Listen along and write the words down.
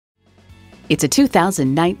It's a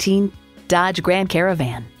 2019 Dodge Grand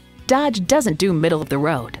Caravan. Dodge doesn't do middle of the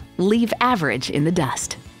road. Leave average in the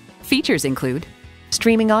dust. Features include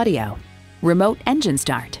streaming audio, remote engine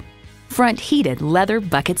start, front heated leather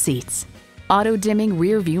bucket seats, auto dimming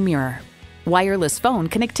rear view mirror, wireless phone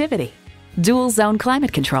connectivity, dual zone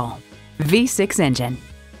climate control, V6 engine,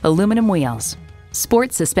 aluminum wheels,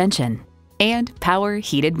 sport suspension, and power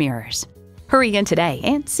heated mirrors. Hurry in today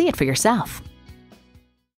and see it for yourself.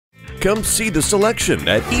 Come see the selection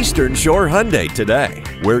at Eastern Shore Hyundai today.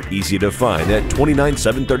 We're easy to find at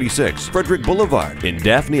 29736 Frederick Boulevard in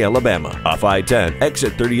Daphne, Alabama, off I-10,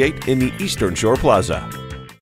 exit 38 in the Eastern Shore Plaza.